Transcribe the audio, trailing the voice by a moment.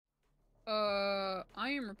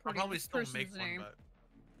am I'll reporting probably this still person's make one, name. but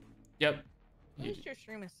Yep. At least your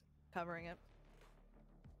stream is covering it.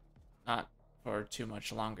 Not for too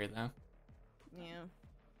much longer, though. Yeah.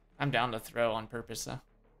 I'm down to throw on purpose, though.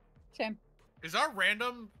 Same. is our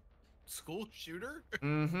random school shooter?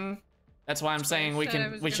 Mm-hmm. That's why I'm saying we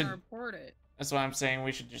should report it. That's why I'm saying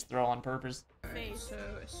we should just throw on purpose. So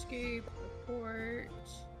escape, report.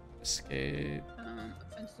 Escape.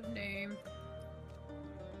 Offensive name.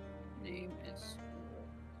 Name is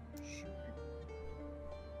school shooter.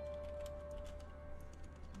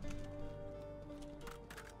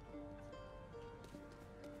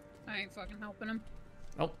 I ain't fucking helping him.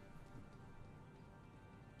 Nope.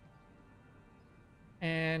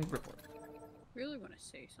 And report. Really want to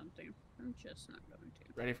say something. I'm just not going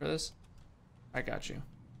to. Ready for this? I got you.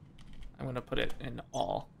 I'm gonna put it in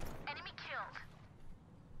all. Enemy killed.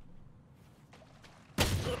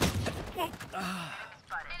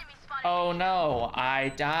 Oh no, I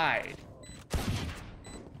died.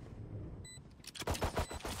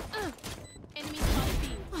 Enemy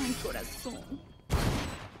spotted. Ay, corazón.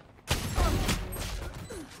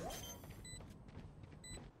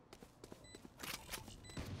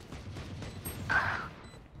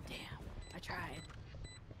 Damn, I tried.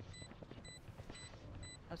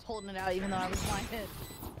 I was holding it out even though I was blinded.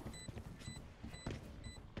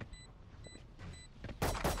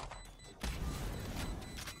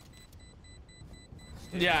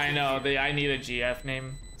 Yeah, I know. I need a GF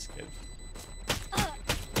name. It's good.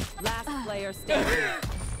 Last player standing.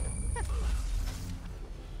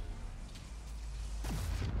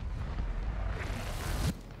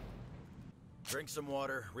 Drink some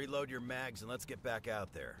water, reload your mags, and let's get back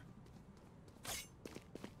out there.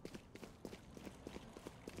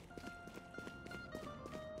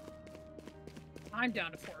 I'm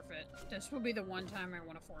down to forfeit. This will be the one time I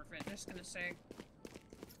want to forfeit. Just gonna say.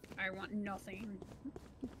 I want nothing.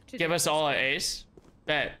 To Give do us with all an this. ace.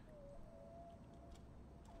 Bet.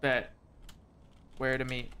 Bet. Where to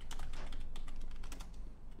meet?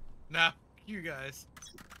 Nah, you guys.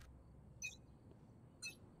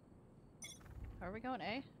 Are we going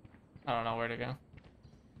A? I don't know where to go.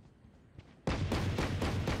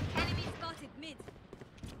 Enemy spotted mid.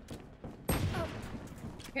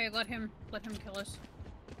 Okay, let him kill us.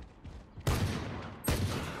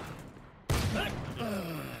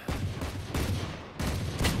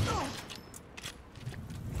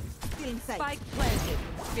 Spike planted.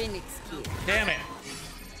 Phoenix kill. Damn it.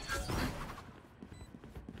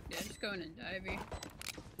 Yeah, just going into Ivy.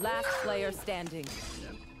 Last player standing.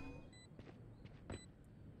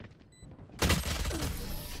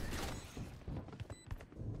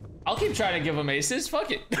 I'll keep trying to give him aces.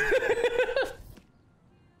 Fuck it.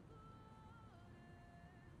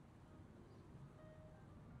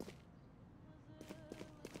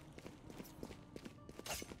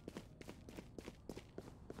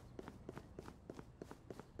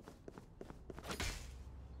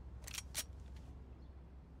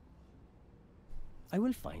 I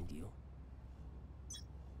will find you.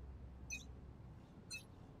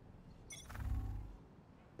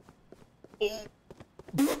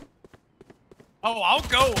 Oh, I'll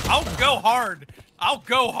go hard. I'll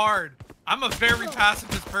go hard. I'm a very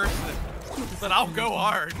pacifist person, but I'll go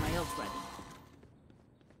hard. My ult ready.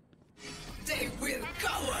 They will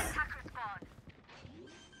cover.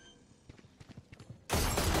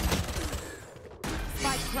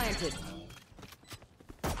 Spike planted.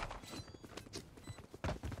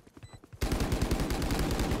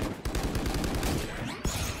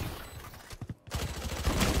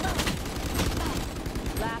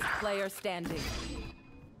 Last player standing.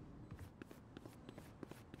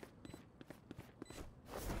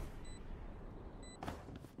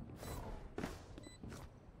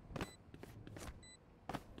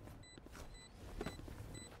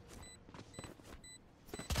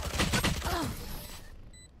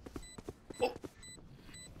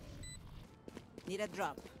 Need a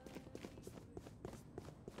drop.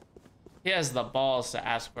 He has the balls to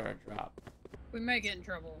ask for a drop. We may get in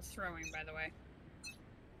trouble throwing, by the way.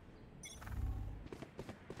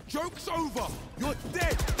 Joke's over. You're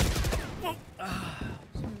dead.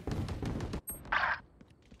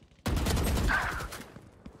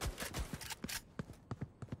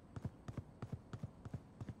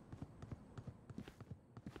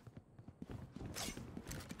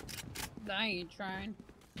 I ain't trying.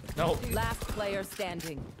 Nope. Last player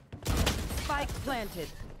standing. Spike planted.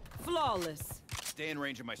 Flawless. Stay in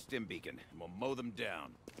range of my stim beacon, and we'll mow them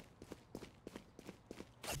down.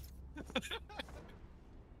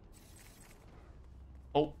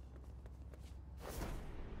 Oh.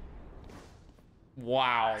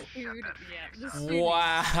 Wow. Dude, yeah. This dude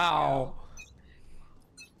Wow.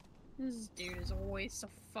 This dude is a waste of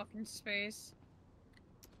fucking space.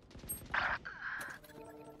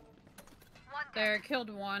 There, killed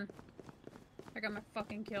one. I got my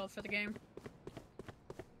fucking kill for the game.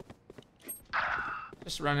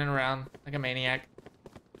 Just running around like a maniac.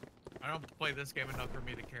 I don't play this game enough for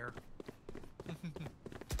me to care.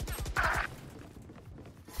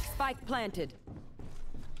 Spike planted.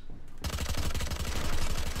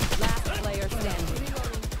 Last player standing.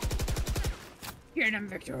 Get him,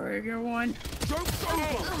 Victoria, get one. Joke's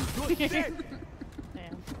over! You're dead!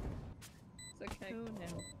 Damn. It's okay. Who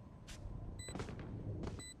knew?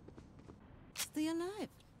 Stay alive.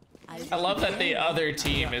 I love that the other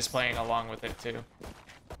team is playing along with it too.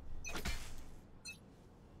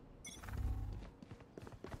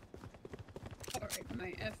 Alright,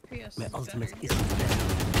 my FPS My is ultimate better. isn't there.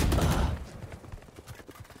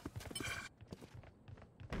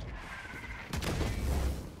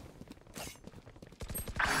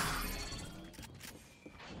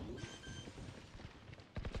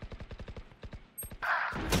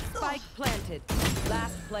 Spike planted.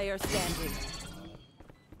 Last player standing.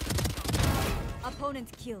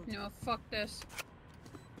 Opponent killed. No, fuck this.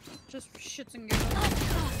 Just for shits and giggles.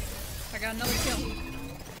 I got another kill.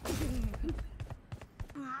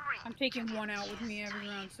 I'm taking one out with me every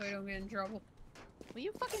round so I don't get in trouble. Will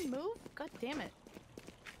you fucking move? God damn it.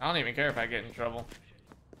 I don't even care if I get in trouble.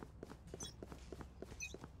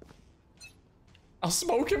 I'll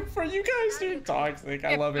smoke him for you guys, dude. Toxic.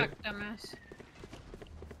 I Get love it. fucked, dumbass.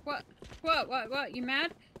 What? You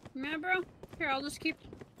mad? You mad, bro? Here, I'll just keep...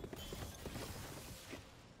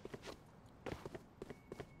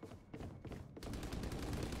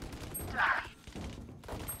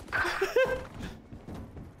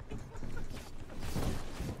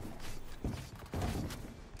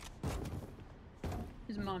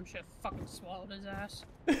 His mom should have fucking swallowed his ass.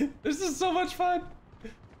 This is so much fun.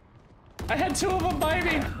 I had two of them by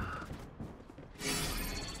me.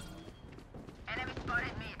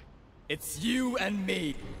 It's you and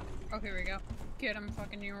me. Oh, here we go. Get him,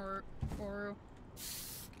 fucking Oru.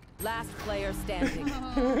 Last player standing.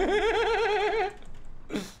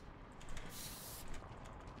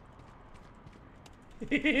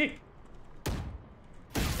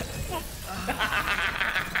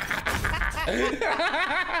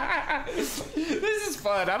 This is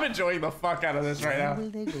fun. I'm enjoying the fuck out of this right now. Where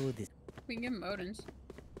will they go this? We can give him Odins.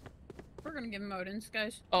 We're gonna give him Odins,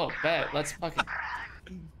 guys. Oh, bet. Let's fucking...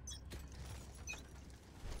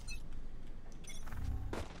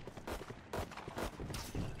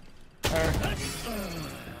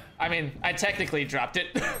 I mean, I technically dropped it.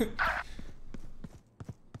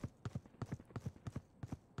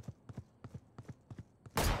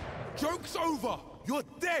 Joke's over! You're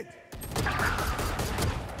dead!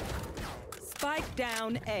 Spike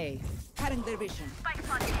down A. Cutting their vision.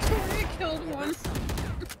 Victoria killed one.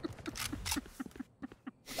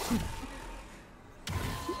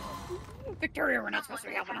 Victoria, we're not supposed to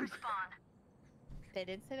be helping him. They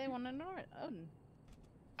did say they wanted an Odin.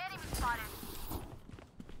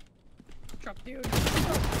 Drop dude.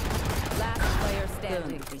 Last player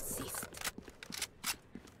standing. Resist.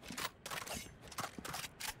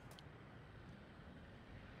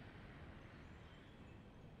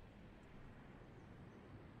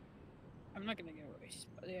 I'm not gonna get erased,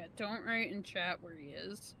 but yeah, don't write in chat where he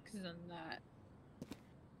is, because then that.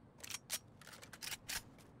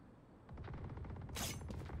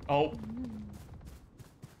 Oh.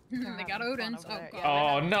 They got having fun Odins. over Oh there,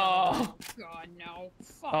 god. Oh, no. God, no.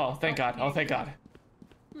 Fuck. Oh, thank God. you. Oh, thank God.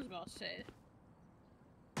 I was about to say.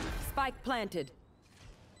 Spike planted.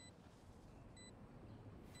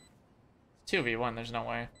 2v1, there's no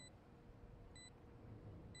way.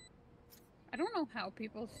 I don't know how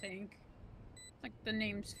people think, like, the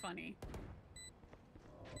name's funny.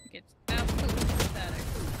 Like, it's absolutely pathetic.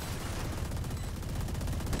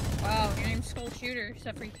 Wow, your name's Skull Shooter,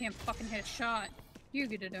 except for you can't fucking hit a shot. You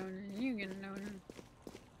get it on, you get it on.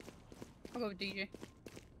 I'll go with DJ.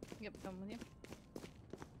 Yep, come with you.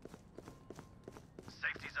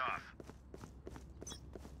 Safety's off.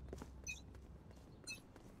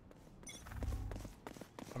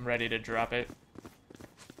 I'm ready to drop it.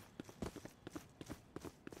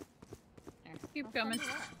 There. Keep I'll coming. send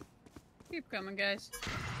you that. Keep coming, guys.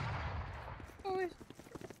 Boys.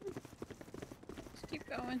 Just keep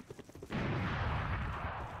going.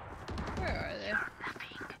 Where are they?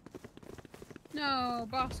 No,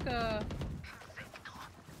 Bosca.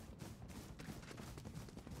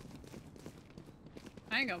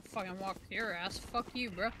 I ain't gonna fucking walk with your ass. Fuck you,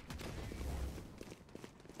 bro.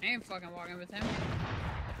 I ain't fucking walking with him.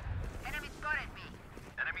 Enemy spotted me.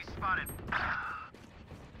 Enemy spotted.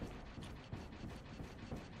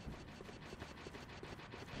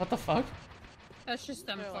 What the fuck? That's just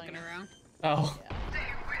them They're fucking lying. around. Oh.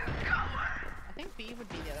 I think B would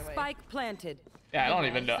be the other way. Spike planted. Yeah, I don't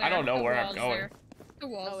even know. I don't know where I'm going. There. The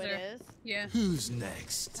wall's Oh, it there. is? Yeah. Who's I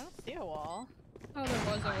next? don't see a wall. Oh, there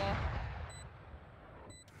was a wall.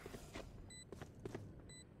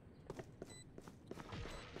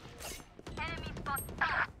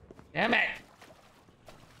 Damn it!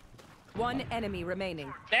 One enemy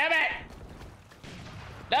remaining. Damn it!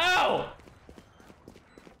 No!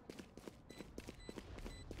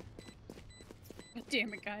 God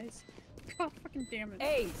damn it, guys. God fucking damn it.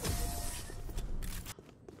 Ace.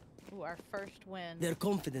 Ooh, our first win. Their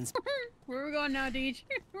confidence. Where are we going now, Deej?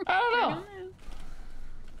 I don't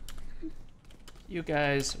know. You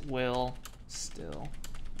guys will still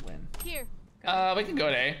win. Here. We can go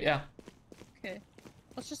to A, yeah. Okay.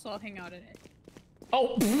 Let's just all hang out at A.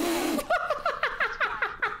 Oh! Let's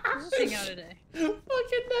just hang out at A.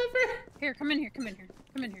 Fucking never! Here, come in here, come in here.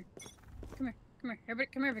 Come in here. Come here, come here.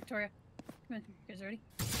 Everybody, come here, Victoria. Come in here. You guys ready?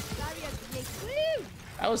 Woo!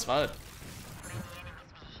 That was fun.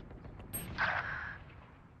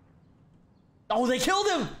 Oh, they killed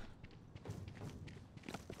him!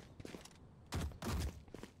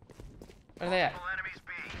 Where are they at?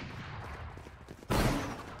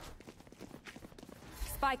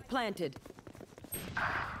 Spike planted.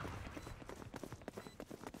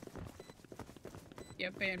 Yeah,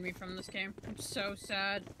 ban me from this game. I'm so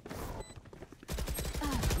sad.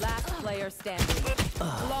 Last player standing.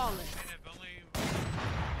 Flawless.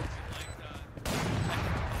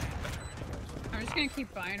 I'm just gonna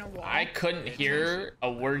keep buying a wall I couldn't hear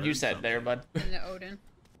a word you said there, bud. in the Odin.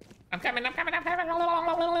 I'm coming, I'm coming, I'm coming.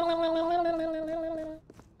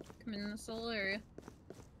 Come in this little area.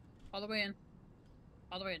 All the way in.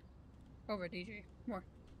 All the way in. Over, DJ. More.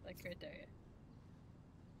 Like right there, yeah.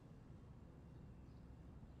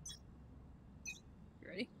 You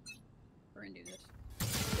ready? We're gonna do this.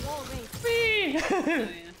 Wall race. Oh, yeah.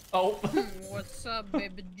 Oh. What's up,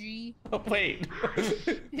 baby G? Oh, wait.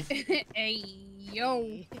 Hey,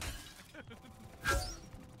 yo.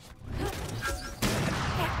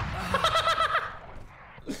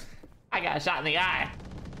 I got a shot in the eye.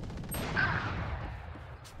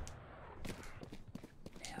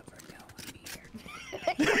 Never know I'm here.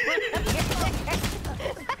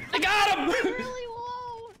 I got him! Really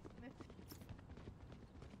low.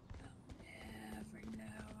 Never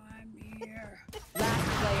know I'm here. Last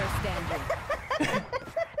player standing.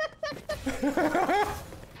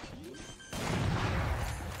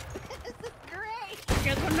 Great. You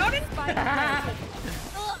guys want to notice? Spike planted.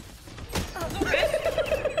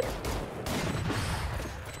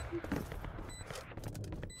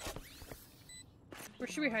 Where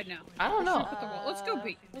should we hide now? I don't Where should we know. put the wall? Let's go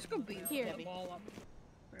B. Let's go B. Here. Put the wall up.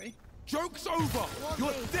 Ready? Joke's over.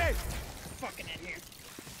 You're dead. Fucking in here.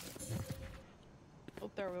 Oh,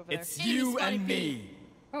 they're over It's there. you and me.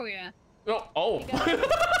 Oh yeah. Oh, oh.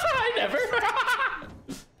 I never.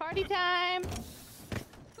 Party time.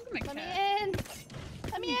 Look at my Let me cat. in.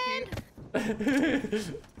 Let me in.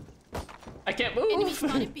 I can't Enemy move.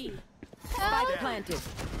 spotted B. Spike planted.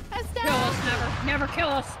 Kill us, never. Never kill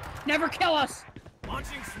us. Never kill us.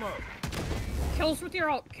 Launching smoke. Kill us with your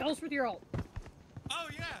ult. Kill us with your ult. Oh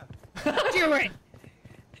yeah. Do it.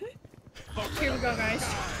 Here we go, guys.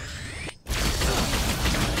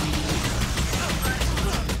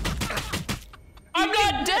 I'm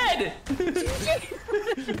not dead.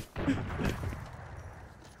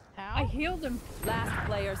 How? I healed him. Last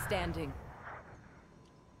player standing.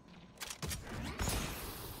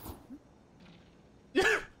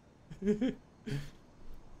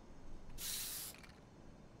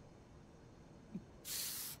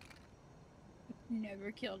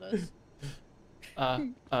 Never killed us. I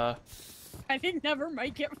think never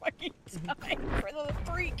might get fucking time for the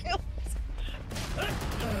 3 kills.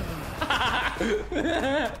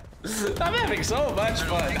 I'm having so much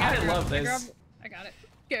fun. I love this. I got it.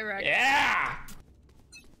 Get wrecked. Yeah.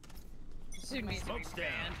 This needs to be Smoke's down.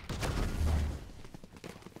 banned.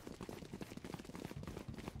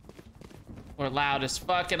 We're loud as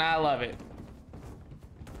fuck and I love it.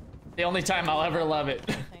 The only time I'll ever love it.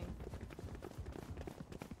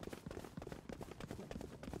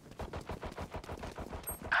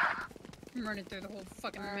 I'm running through the whole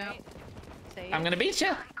fucking map. Alright. Save. I'm gonna beat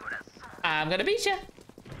you. I'm gonna beat you.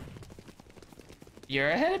 You're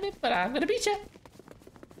ahead of me, but I'm gonna beat you.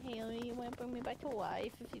 Haley, you want to bring me back to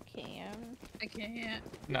life if you can? I can't.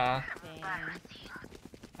 Nah, Dang.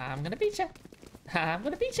 I'm gonna beat you. I'm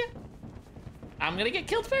gonna beat you. I'm gonna get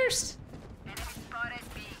killed first.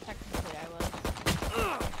 Technically, I was.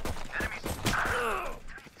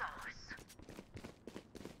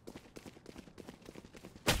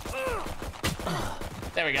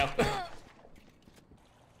 There we go.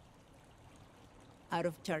 Out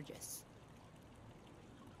of charges.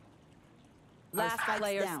 Last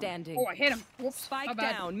player standing. Oh, I hit him. Whoops. My Spike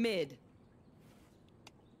bad. down mid.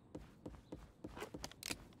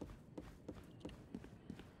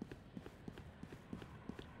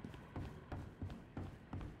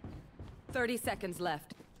 "30 seconds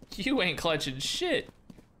left. You ain't clutching shit.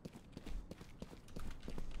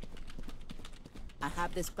 I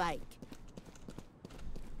have the spike.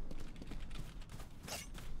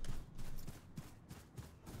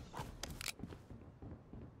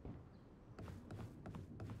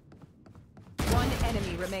 One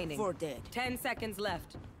enemy remaining. 4 dead. 10 seconds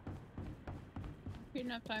left. You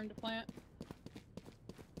didn't have time to plant.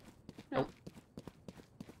 Nope.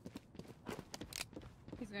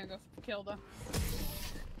 He's gonna go for the kill though.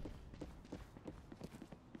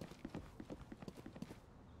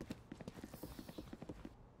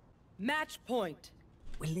 Match point.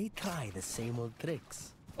 Will they try the same old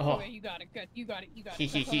tricks? Oh, Okay, you got it. Good. You got it. You got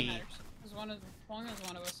it. That's all that matters. As long as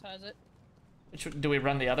one of us has it. do we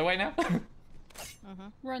run the other way now?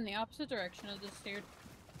 We're in the opposite direction of this dude.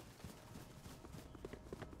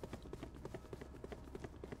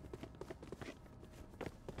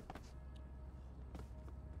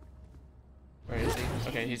 Where is he?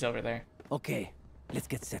 Okay, he's over there. Okay, let's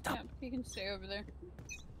get set up. Yeah, he can stay over there.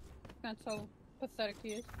 That's how pathetic he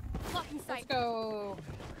is. Blocking Let's sight. go.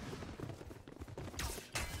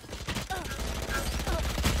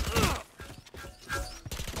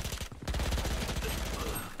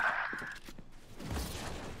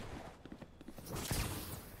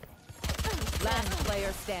 Last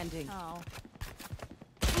player standing. Oh.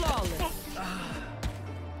 Flawless.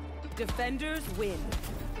 Defenders win.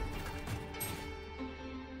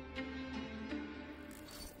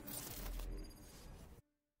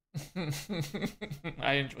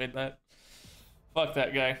 I enjoyed that. Fuck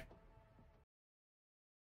that guy.